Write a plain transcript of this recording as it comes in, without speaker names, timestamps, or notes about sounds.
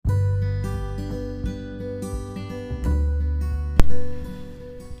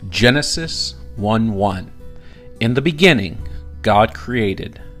Genesis 1:1. In the beginning, God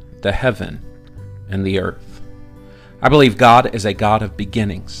created the heaven and the earth. I believe God is a God of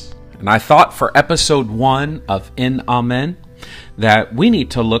beginnings. And I thought for episode 1 of In Amen that we need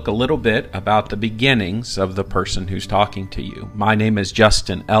to look a little bit about the beginnings of the person who's talking to you. My name is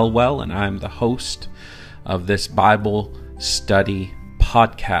Justin Elwell, and I'm the host of this Bible study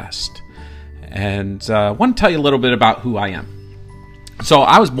podcast. And I want to tell you a little bit about who I am. So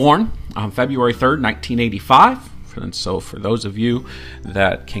I was born on February 3rd, 1985. And so for those of you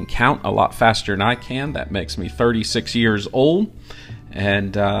that can count a lot faster than I can, that makes me 36 years old.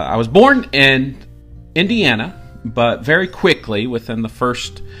 And I was born in Indiana, but very quickly, within the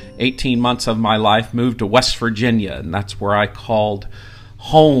first 18 months of my life, moved to West Virginia. And that's where I called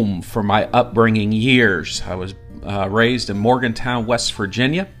home for my upbringing years. I was raised in Morgantown, West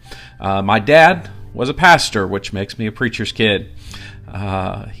Virginia. My dad was a pastor, which makes me a preacher's kid.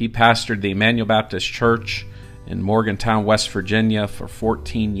 He pastored the Emmanuel Baptist Church in Morgantown, West Virginia for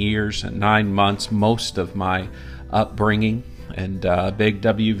 14 years and 9 months, most of my upbringing, and a big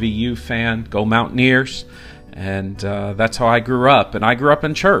WVU fan, go Mountaineers, and that's how I grew up. And I grew up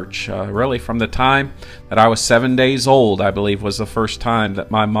in church, really from the time that I was 7 days old, I believe was the first time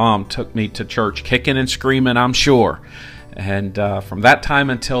that my mom took me to church, kicking and screaming, I'm sure. And from that time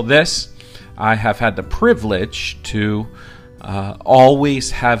until this, I have had the privilege to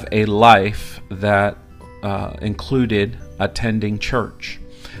always have a life that included attending church.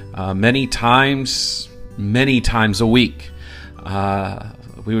 Many times a week.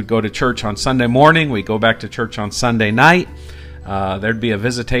 We would go to church on Sunday morning. We'd go back to church on Sunday night. There'd be a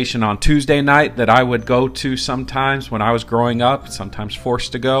visitation on Tuesday night that I would go to sometimes when I was growing up, sometimes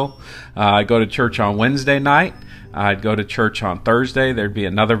forced to go. I'd go to church on Wednesday night. I'd go to church on Thursday. There'd be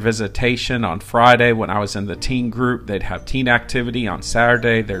another visitation on Friday. When I was in the teen group, they'd have teen activity on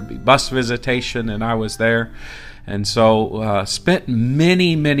Saturday. There'd be bus visitation, and I was there. And so spent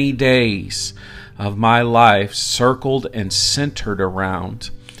many days of my life circled and centered around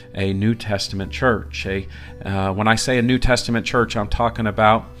a New Testament church. When I say a New Testament church, I'm talking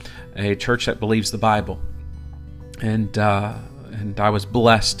about a church that believes the Bible. And I was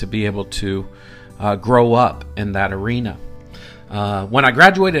blessed to be able to grow up in that arena. When I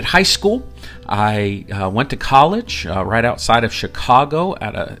graduated high school, I went to college right outside of Chicago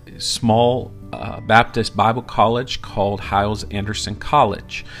at a small Baptist Bible college called Hyles-Anderson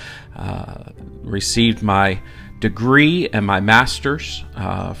College. Received my degree and my master's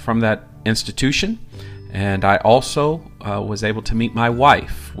from that institution, and I also was able to meet my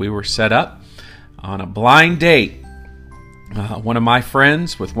wife. We were set up on a blind date. One of my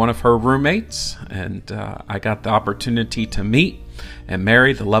friends with one of her roommates, and I got the opportunity to meet and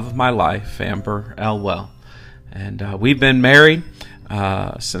marry the love of my life, Amber Elwell. And we've been married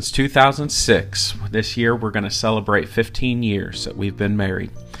since 2006. This year we're going to celebrate 15 years that we've been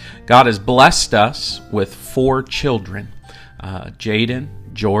married. God has blessed us with 4 children, Jaden,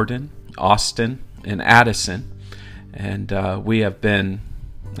 Jordan, Austin, and Addison. And we have been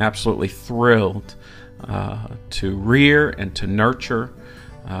absolutely thrilled to rear and to nurture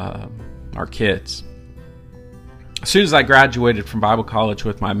our kids. As soon as I graduated from Bible college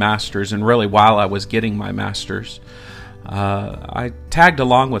with my master's, and really while I was getting my master's, I tagged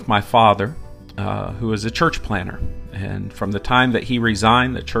along with my father, who was a church planner. And from the time that he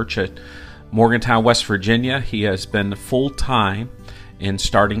resigned the church at Morgantown, West Virginia, he has been full-time in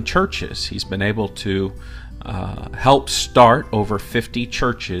starting churches. He's been able to help start over 50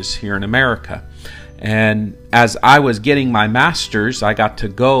 churches here in America. And as I was getting my master's, I got to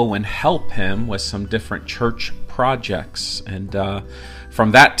go and help him with some different church projects. And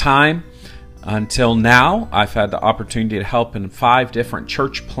from that time until now, I've had the opportunity to help in 5 different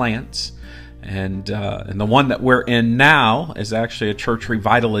church plants. And the one that we're in now is actually a church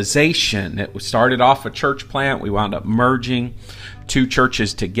revitalization. It started off a church plant. We wound up merging 2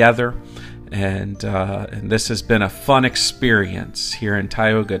 churches together. And this has been a fun experience here in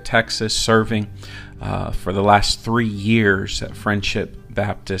Tioga, Texas, serving for the last 3 years at Friendship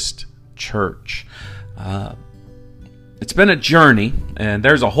Baptist Church. It's been a journey, and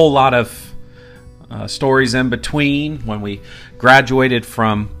there's a whole lot of stories in between. When we graduated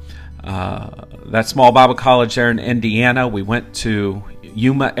from that small Bible college there in Indiana, we went to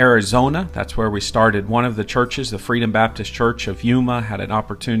Yuma, Arizona. That's where we started one of the churches, the Freedom Baptist Church of Yuma. Had an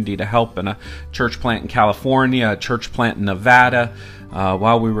opportunity to help in a church plant in California, a church plant in Nevada.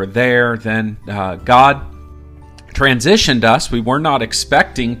 While we were there, then God transitioned us. We were not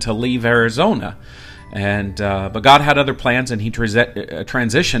expecting to leave Arizona. But God had other plans, and He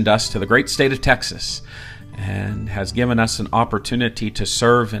transitioned us to the great state of Texas. and has given us an opportunity to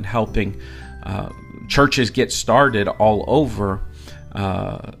serve in helping churches get started all over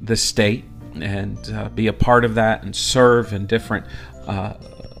the state, and be a part of that and serve in different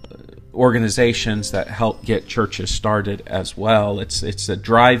organizations that help get churches started as well. It's a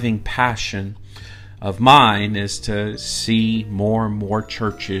driving passion of mine, is to see more and more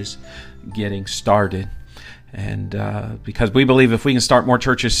churches getting started. And because we believe if we can start more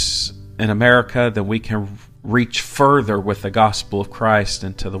churches in America, then we can reach further with the gospel of Christ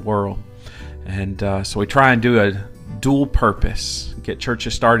into the world. And so we try and do a dual purpose, get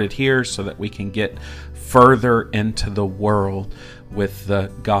churches started here so that we can get further into the world with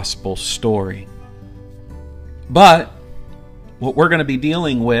the gospel story. But what we're going to be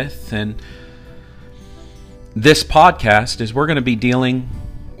dealing with in this podcast is we're going to be dealing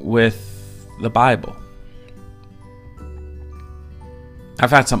with the Bible. I've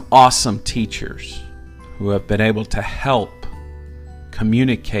had some awesome teachers who have been able to help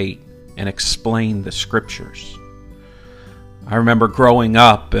communicate and explain the scriptures. I remember growing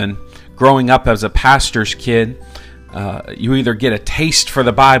up as a pastor's kid, you either get a taste for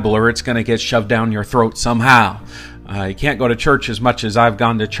the Bible or it's going to get shoved down your throat somehow. You can't go to church as much as I've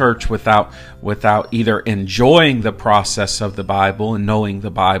gone to church without either enjoying the process of the Bible and knowing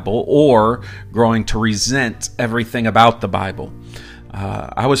the Bible, or growing to resent everything about the Bible.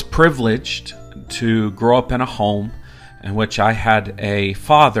 I was privileged to grow up in a home in which I had a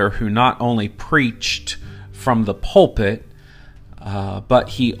father who not only preached from the pulpit, but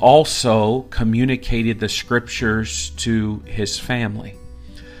he also communicated the scriptures to his family.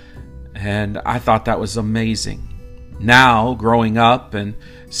 And I thought that was amazing. Now, growing up and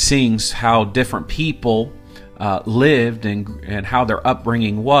seeing how different people lived and how their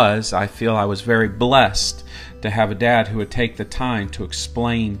upbringing was, I feel I was very blessed to have a dad who would take the time to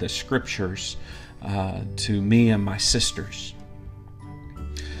explain the scriptures to me and my sisters.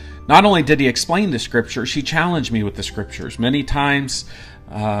 Not only did he explain the scriptures, he challenged me with the scriptures. Many times,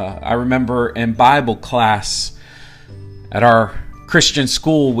 I remember in Bible class at our Christian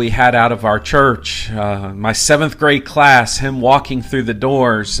school we had out of our church, my 7th grade class, him walking through the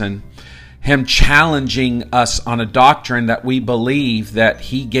doors and him challenging us on a doctrine that we believe, that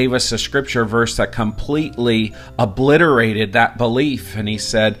he gave us a scripture verse that completely obliterated that belief. And he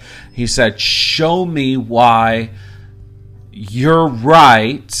said, show me why you're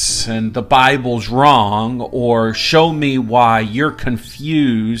right and the Bible's wrong, or show me why you're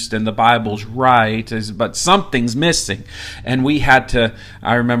confused and the Bible's right, but something's missing. And we had to,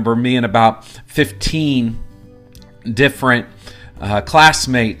 I remember me and about 15 different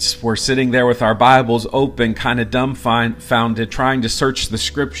classmates were sitting there with our Bibles open, kind of dumbfounded, trying to search the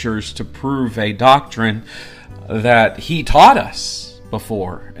scriptures to prove a doctrine that he taught us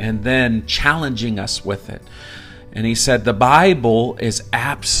before, and then challenging us with it. And he said, the Bible is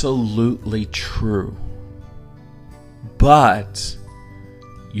absolutely true, but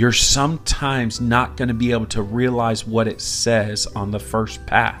you're sometimes not going to be able to realize what it says on the first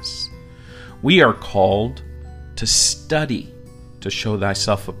pass. We are called to study to show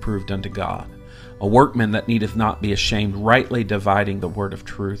thyself approved unto God, a workman that needeth not be ashamed, rightly dividing the word of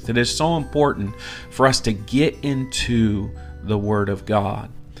truth. It is so important for us to get into the Word of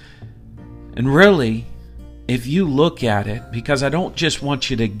God. And really, if you look at it, because I don't just want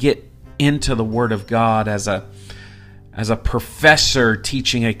you to get into the Word of God as a professor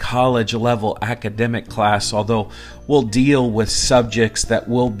teaching a college-level academic class, although we'll deal with subjects that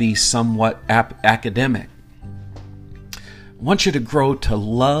will be somewhat academic. I want you to grow to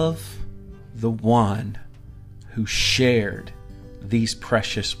love the one who shared these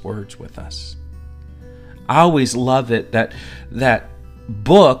precious words with us. I always love it that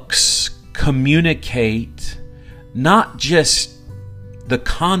books communicate not just the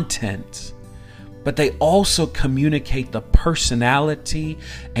content, but they also communicate the personality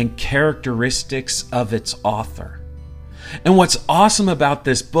and characteristics of its author. And what's awesome about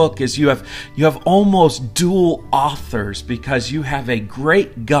this book is you have almost dual authors, because you have a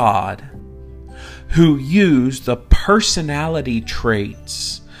great God who used the personality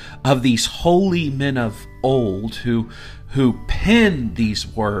traits of these holy men of old who penned these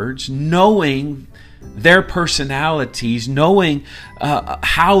words, knowing their personalities, knowing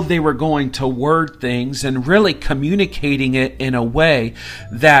how they were going to word things, and really communicating it in a way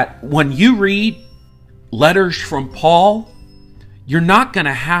that when you read letters from Paul, you're not going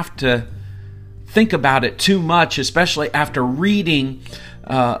to have to think about it too much, especially after reading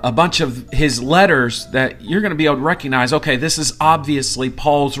a bunch of his letters, that you're going to be able to recognize, okay, this is obviously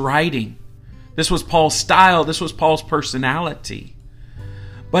Paul's writing. This was Paul's style. This was Paul's personality.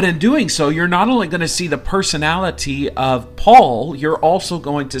 But in doing so, you're not only going to see the personality of Paul, you're also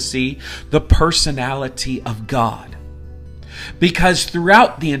going to see the personality of God. Because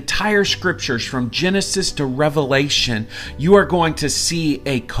throughout the entire scriptures, from Genesis to Revelation, you are going to see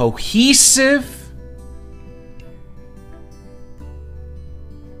a cohesive,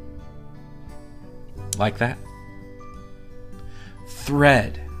 like that,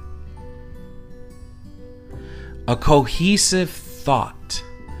 thread, a cohesive thought,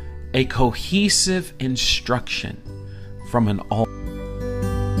 a cohesive instruction from an all.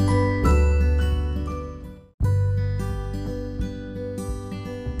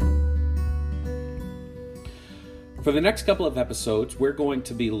 For the next couple of episodes, we're going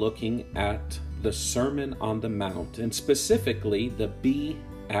to be looking at the Sermon on the Mount, and specifically the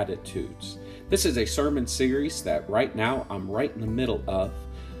Beatitudes. This is a sermon series that right now I'm right in the middle of,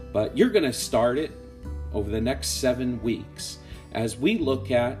 but you're going to start it over the next 7 weeks as we look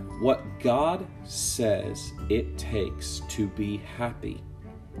at what God says it takes to be happy.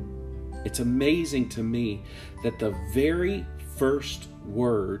 It's amazing to me that the very first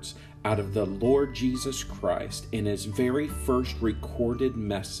words out of the Lord Jesus Christ in his very first recorded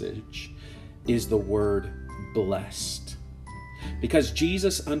message is the word blessed. Because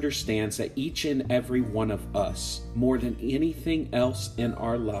Jesus understands that each and every one of us, more than anything else in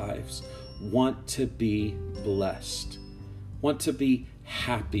our lives, want to be blessed, want to be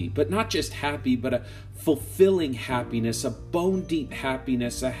happy, but not just happy, but a fulfilling happiness, a bone-deep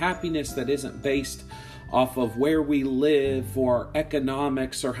happiness, a happiness that isn't based off of where we live or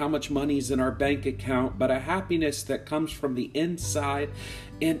economics or how much money's in our bank account, but a happiness that comes from the inside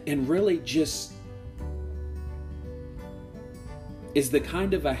and really just is the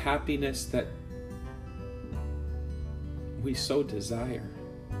kind of a happiness that we so desire.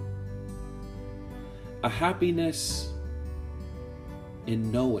 A happiness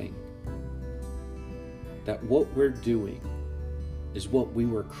in knowing that what we're doing is what we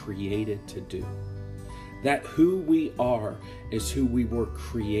were created to do. That who we are is who we were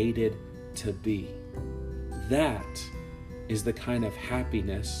created to be. That is the kind of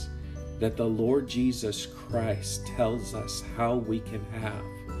happiness that the Lord Jesus Christ tells us how we can have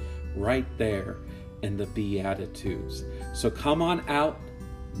right there in the Beatitudes. So come on out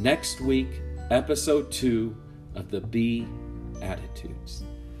next week, episode 2 of the Beatitudes.